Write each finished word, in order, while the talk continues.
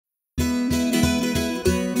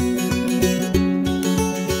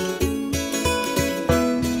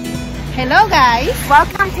Hello guys!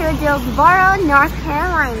 Welcome to Dillsboro, North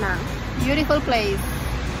Carolina. Beautiful place.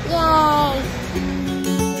 Yay!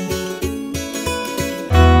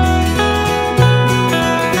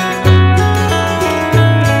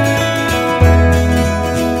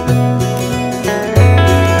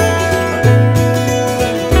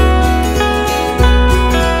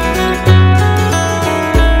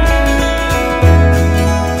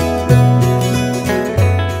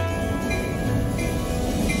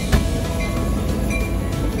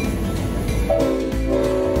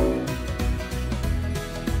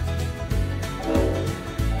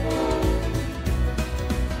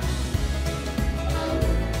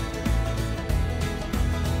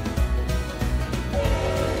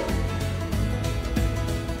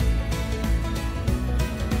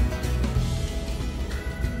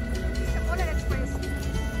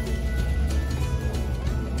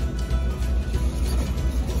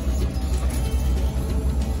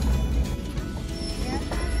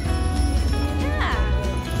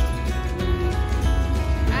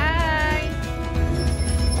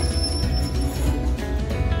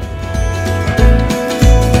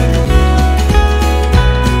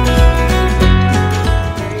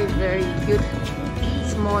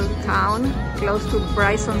 Town close to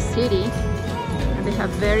Bryson City, and they have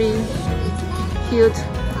very cute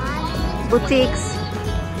boutiques.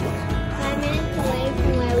 5 minutes away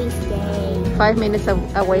from where we stay. 5 minutes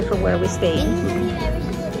away from where we stay.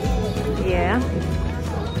 Yeah,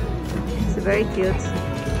 it's very cute.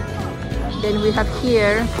 Then we have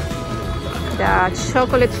here the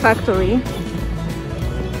chocolate factory.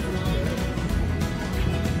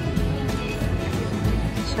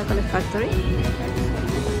 Chocolate factory.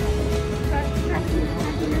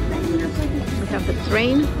 We have the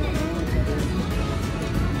train.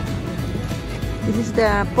 This is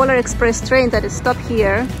the Polar Express train that is stopped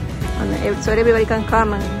here, and so everybody can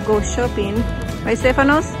come and go shopping. Right,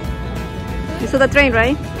 Stefanos? You saw the train,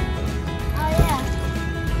 right?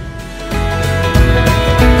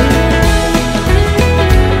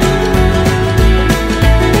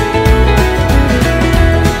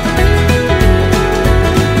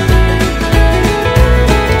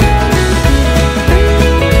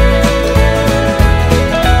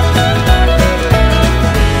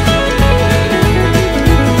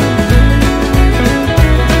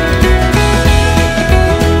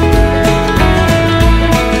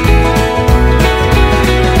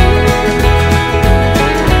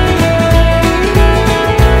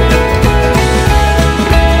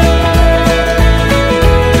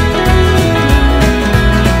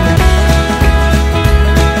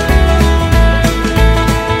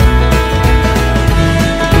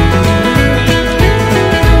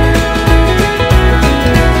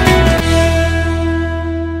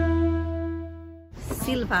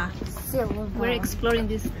 Sylva. We're exploring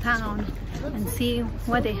this town and see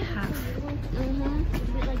what they have.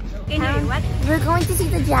 What? We're going to see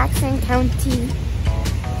the Jackson County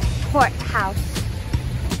Courthouse.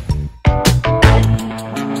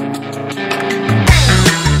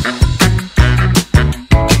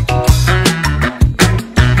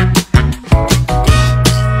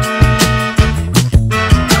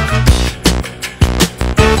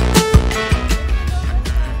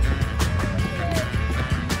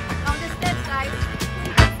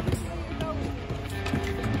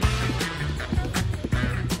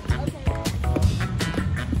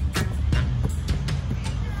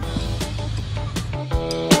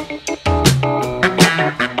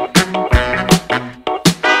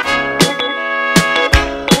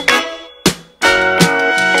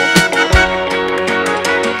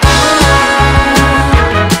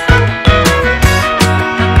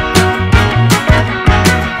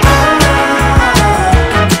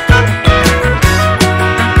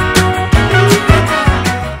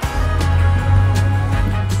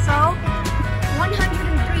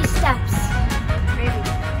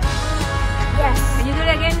 Can you do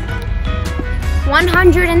it again?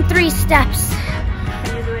 103 steps.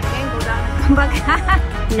 Can you do it again? Go down and come back.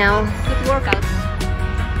 No. Good workout.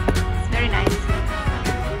 It's very nice.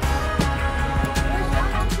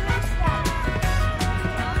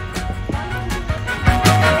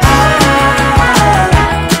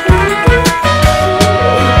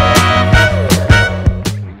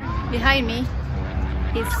 Behind me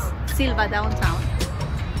is Sylva downtown.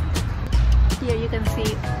 Here you can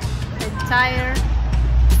see the entire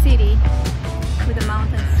city with the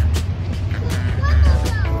mountains.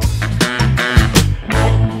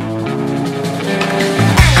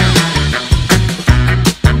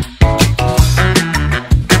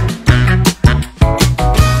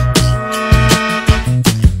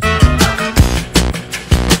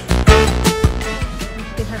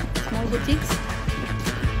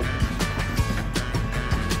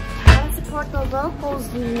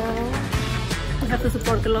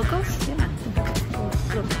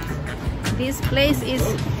 Look, this place is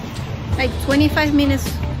like 25 minutes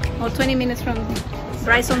or 20 minutes from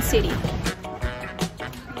Bryson City.